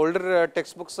take older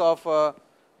textbooks of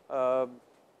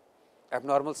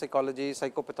abnormal psychology,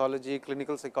 psychopathology,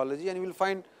 clinical psychology, and you will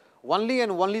find only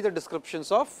and only the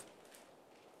descriptions of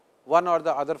one or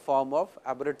the other form of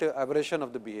aberration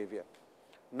of the behavior.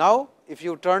 Now, if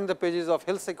you turn the pages of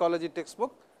health psychology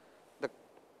textbook, the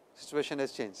situation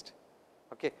has changed.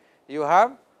 Okay. You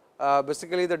have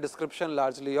basically the description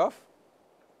largely of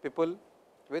people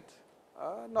with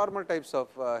normal types of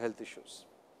health issues.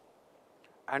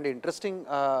 And interesting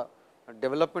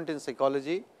development in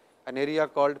psychology, an area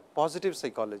called positive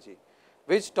psychology,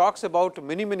 which talks about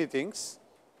many things,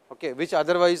 okay, which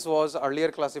otherwise was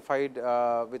earlier classified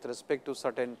with respect to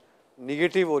certain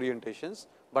negative orientations,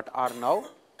 but are now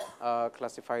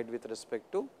classified with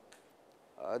respect to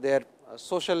their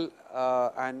social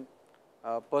and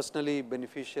personally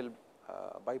beneficial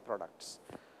byproducts.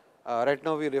 Right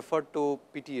now, we refer to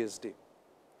PTSD,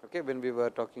 okay, when we were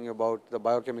talking about the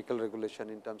biochemical regulation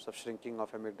in terms of shrinking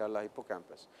of amygdala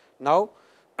hippocampus. Now,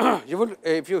 you will,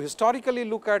 if you historically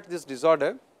look at this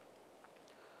disorder,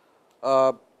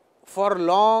 for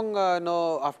long,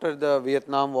 after the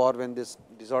Vietnam War, when this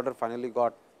disorder finally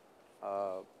got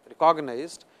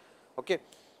recognized, okay,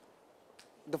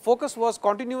 the focus was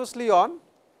continuously on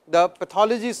the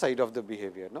pathology side of the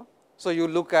behavior. No? So, you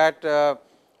look at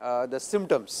the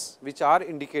symptoms which are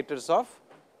indicators of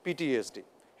PTSD.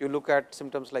 You look at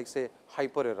symptoms like say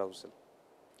hyperarousal.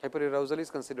 Hyperarousal is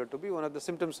considered to be one of the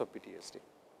symptoms of PTSD.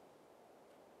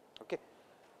 Okay.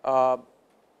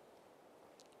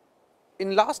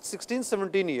 In last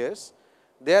 16-17 years,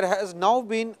 there has now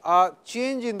been a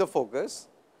change in the focus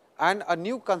and a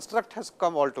new construct has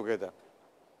come altogether,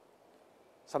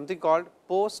 something called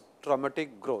post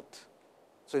traumatic growth.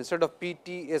 So, instead of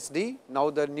PTSD,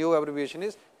 now the new abbreviation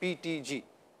is PTG,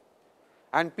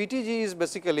 and PTG is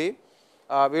basically,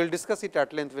 we will discuss it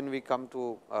at length when we come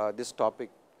to this topic,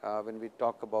 when we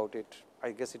talk about it.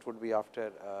 I guess it would be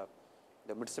after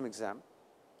the midterm exam,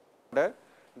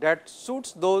 that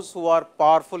suits those who are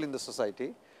powerful in the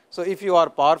society. So, if you are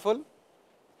powerful,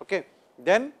 okay,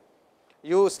 then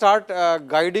you start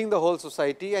guiding the whole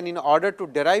society, and in order to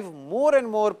derive more and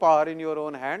more power in your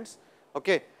own hands,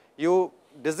 okay, you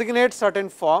designate certain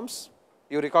forms,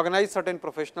 you recognize certain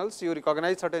professionals, you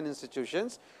recognize certain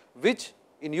institutions, which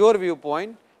in your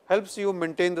viewpoint helps you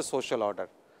maintain the social order.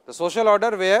 The social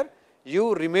order where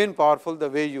you remain powerful the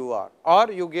way you are,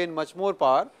 or you gain much more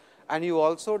power, and you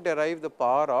also derive the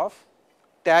power of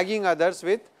tagging others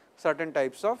with certain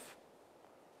types of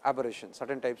aberrations,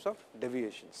 certain types of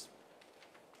deviations.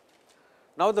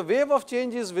 Now, the wave of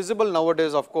change is visible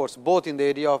nowadays, of course, both in the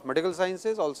area of medical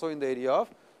sciences, also in the area of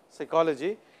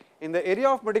psychology. In the area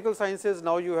of medical sciences,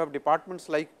 now you have departments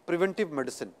like preventive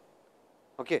medicine,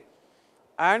 okay,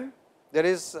 and there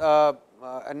is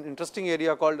an interesting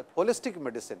area called holistic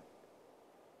medicine,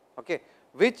 okay,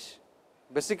 which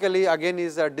basically again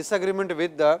is a disagreement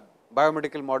with the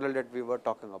biomedical model that we were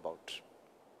talking about.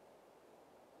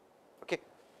 Okay.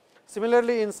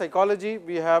 Similarly, in psychology,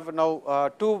 we have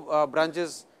now two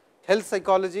branches: health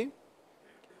psychology,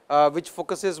 which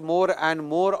focuses more and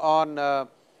more on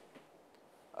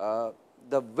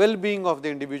the well-being of the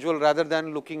individual rather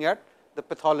than looking at the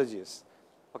pathologies.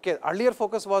 Okay. Earlier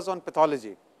focus was on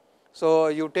pathology. So,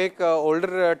 you take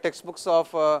older textbooks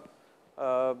of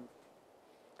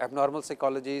abnormal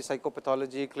psychology,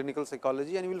 psychopathology, clinical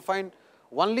psychology, and you will find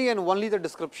only and only the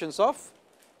descriptions of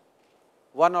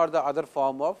one or the other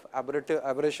form of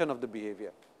aberration of the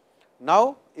behavior.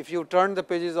 Now, if you turn the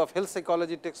pages of health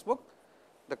psychology textbook,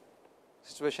 the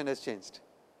situation has changed.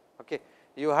 Okay.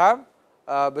 You have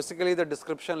basically the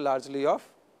description largely of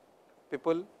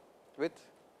people with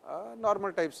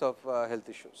normal types of health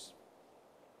issues.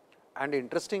 And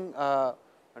interesting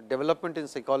development in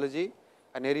psychology,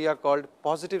 an area called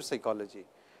positive psychology,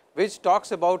 which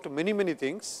talks about many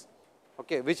things,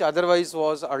 okay, which otherwise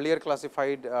was earlier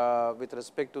classified with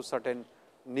respect to certain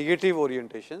negative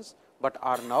orientations, but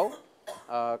are now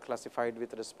classified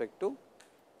with respect to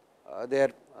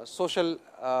their social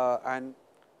and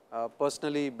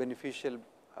personally beneficial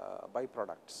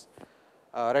byproducts.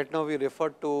 Right now, we refer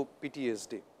to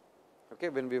PTSD, okay,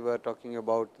 when we were talking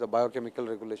about the biochemical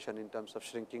regulation in terms of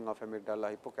shrinking of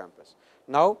amygdala hippocampus.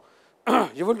 Now,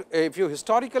 you will, if you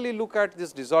historically look at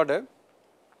this disorder,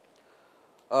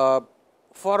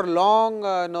 for long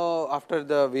after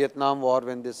the Vietnam War,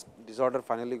 when this disorder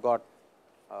finally got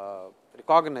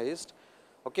recognized,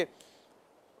 okay,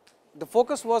 the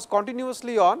focus was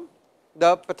continuously on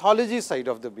the pathology side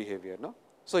of the behavior. No?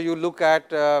 So, you look at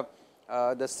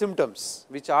the symptoms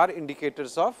which are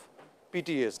indicators of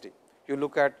PTSD. You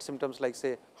look at symptoms like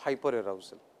say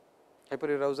hyperarousal.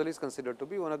 Hyperarousal is considered to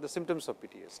be one of the symptoms of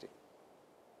PTSD.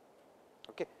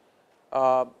 Okay.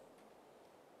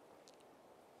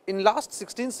 In last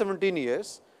 16-17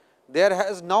 years, there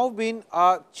has now been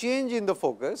a change in the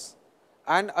focus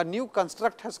and a new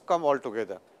construct has come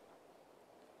altogether,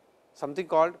 something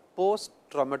called post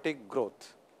traumatic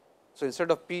growth. So,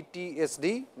 instead of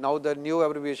PTSD, now the new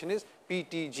abbreviation is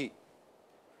PTG,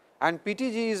 and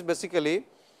PTG is basically,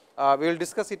 we will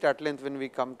discuss it at length when we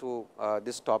come to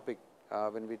this topic,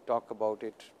 when we talk about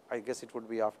it. I guess it would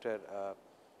be after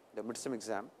the midterm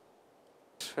exam.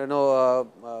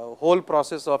 Whole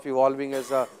process of evolving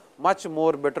as a much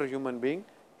more better human being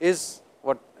is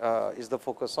what is the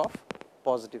focus of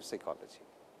positive psychology.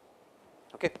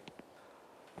 Okay.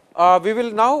 We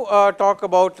will now talk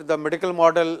about the medical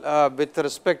model with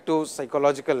respect to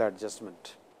psychological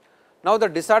adjustment. Now, the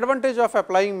disadvantage of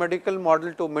applying medical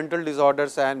model to mental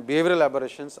disorders and behavioral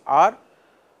aberrations are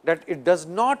that it does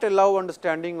not allow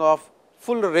understanding of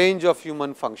full range of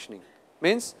human functioning.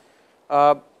 Means,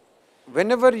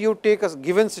 whenever you take a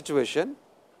given situation,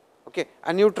 okay,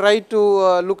 and you try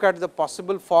to look at the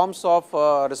possible forms of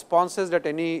responses that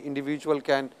any individual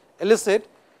can elicit,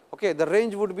 okay, the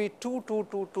range would be too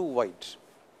wide.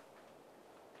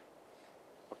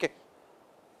 Okay.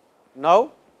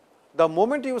 Now, the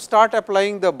moment you start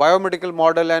applying the biomedical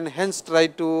model and hence try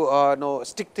to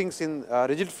stick things in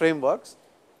rigid frameworks,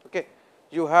 okay,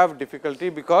 you have difficulty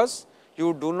because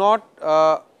you do not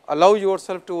allow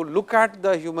yourself to look at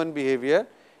the human behavior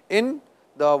in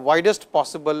the widest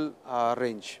possible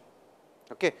range.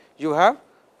 Okay. You have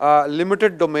a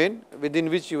limited domain within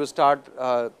which you start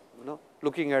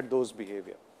looking at those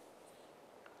behavior.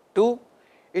 2,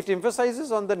 it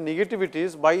emphasizes on the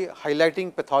negativities by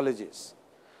highlighting pathologies.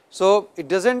 So, it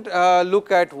does not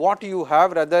look at what you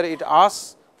have, rather it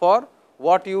asks for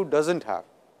what you does not have.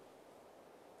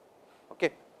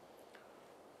 Okay.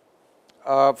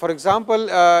 For example,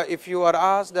 if you are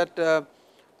asked that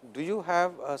do you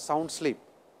have a sound sleep,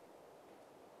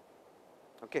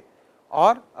 okay,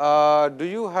 or do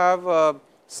you have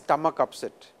stomach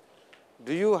upset,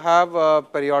 do you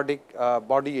have periodic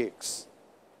body aches,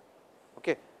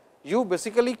 okay, you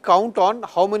basically count on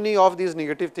how many of these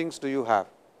negative things do you have.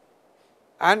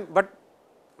 And but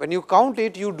when you count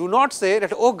it, you do not say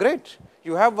that, oh great,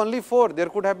 you have only 4, there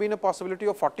could have been a possibility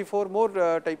of 44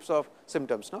 more types of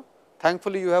symptoms. No?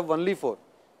 Thankfully, you have only 4,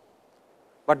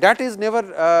 but that is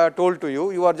never told to you.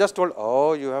 You are just told,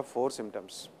 oh, you have 4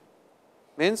 symptoms,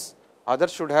 means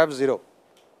others should have 0.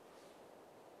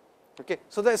 Okay.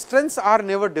 So, the strengths are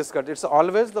never discussed, it is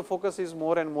always the focus is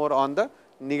more and more on the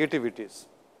negativities,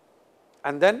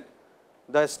 and then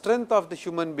the strength of the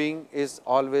human being is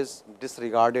always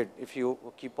disregarded if you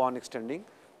keep on extending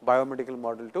biomedical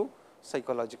model to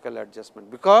psychological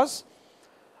adjustment, because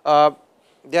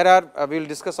there are we will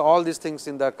discuss all these things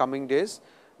in the coming days,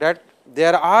 that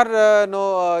there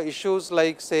are issues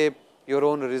like say your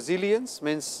own resilience,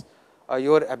 means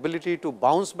your ability to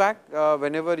bounce back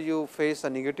whenever you face a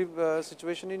negative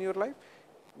situation in your life.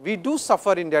 We do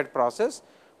suffer in that process,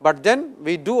 but then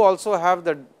we do also have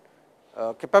the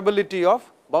capability of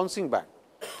bouncing back.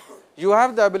 You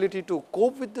have the ability to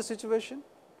cope with the situation,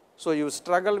 so you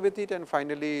struggle with it, and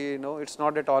finally, it is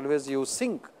not that always you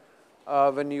sink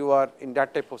when you are in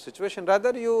that type of situation,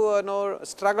 rather you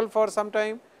struggle for some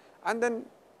time and then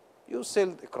you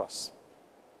sail across.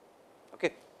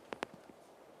 Okay.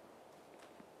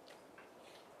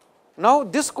 Now,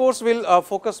 this course will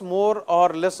focus more or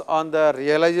less on the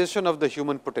realization of the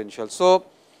human potential. So,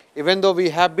 even though we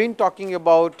have been talking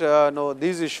about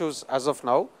these issues as of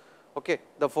now, okay,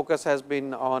 the focus has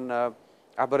been on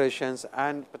aberrations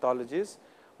and pathologies,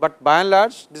 but by and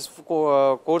large this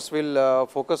course will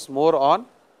focus more on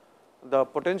the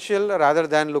potential rather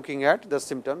than looking at the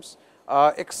symptoms,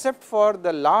 except for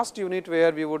the last unit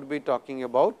where we would be talking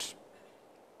about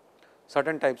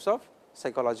certain types of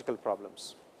psychological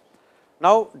problems.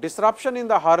 Now, disruption in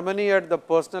the harmony at the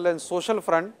personal and social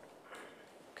front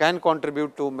can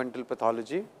contribute to mental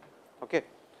pathology. Okay.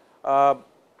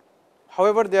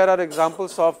 However, there are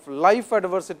examples of life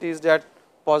adversities that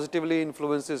positively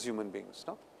influences human beings.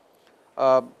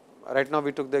 Right now,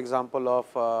 we took the example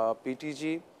of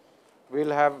PTG. We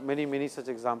will have many such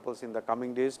examples in the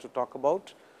coming days to talk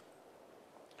about.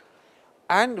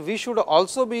 And we should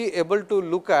also be able to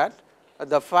look at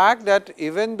the fact that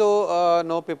even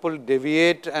though people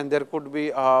deviate and there could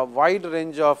be a wide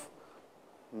range of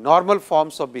normal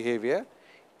forms of behavior,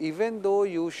 even though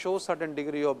you show certain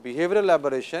degree of behavioral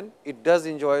aberration, it does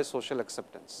enjoy social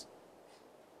acceptance.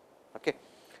 Okay.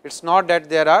 It is not that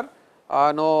there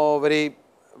are no very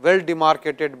well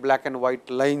demarcated black and white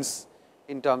lines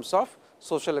in terms of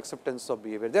social acceptance of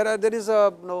behavior. There is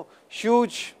a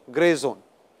huge gray zone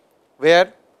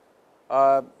where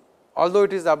although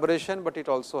it is aberration, but it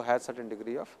also has certain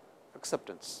degree of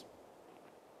acceptance.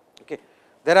 Okay.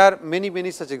 There are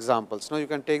many such examples. Now, you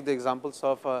can take the examples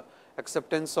of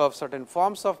acceptance of certain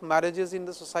forms of marriages in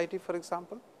the society, for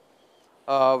example,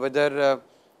 whether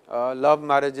love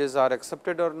marriages are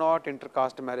accepted or not,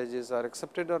 intercaste marriages are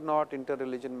accepted or not,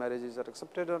 interreligion marriages are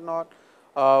accepted or not,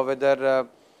 whether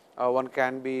one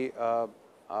can be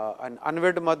an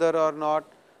unwed mother or not.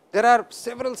 There are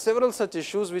several such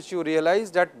issues which you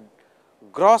realize that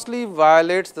grossly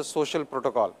violates the social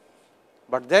protocol,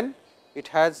 but then it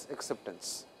has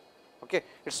acceptance. Okay.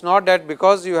 It is not that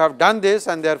because you have done this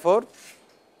and therefore,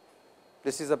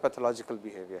 this is a pathological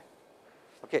behavior.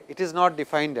 Okay. It is not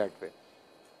defined that way.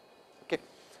 Okay.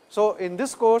 So, in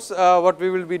this course what we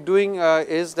will be doing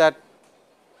is that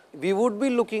we would be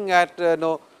looking at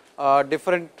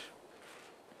different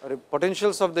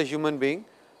potentials of the human being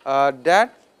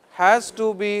that has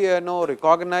to be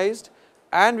recognized,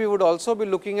 and we would also be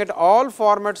looking at all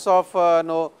formats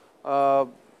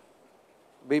of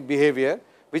behavior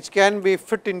which can be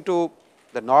fit into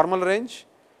the normal range.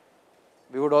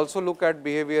 We would also look at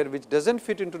behavior which does not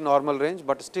fit into normal range,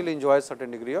 but still enjoys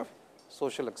certain degree of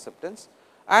social acceptance,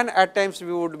 and at times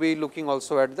we would be looking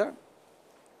also at the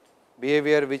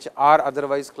behavior which are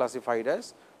otherwise classified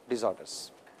as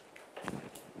disorders.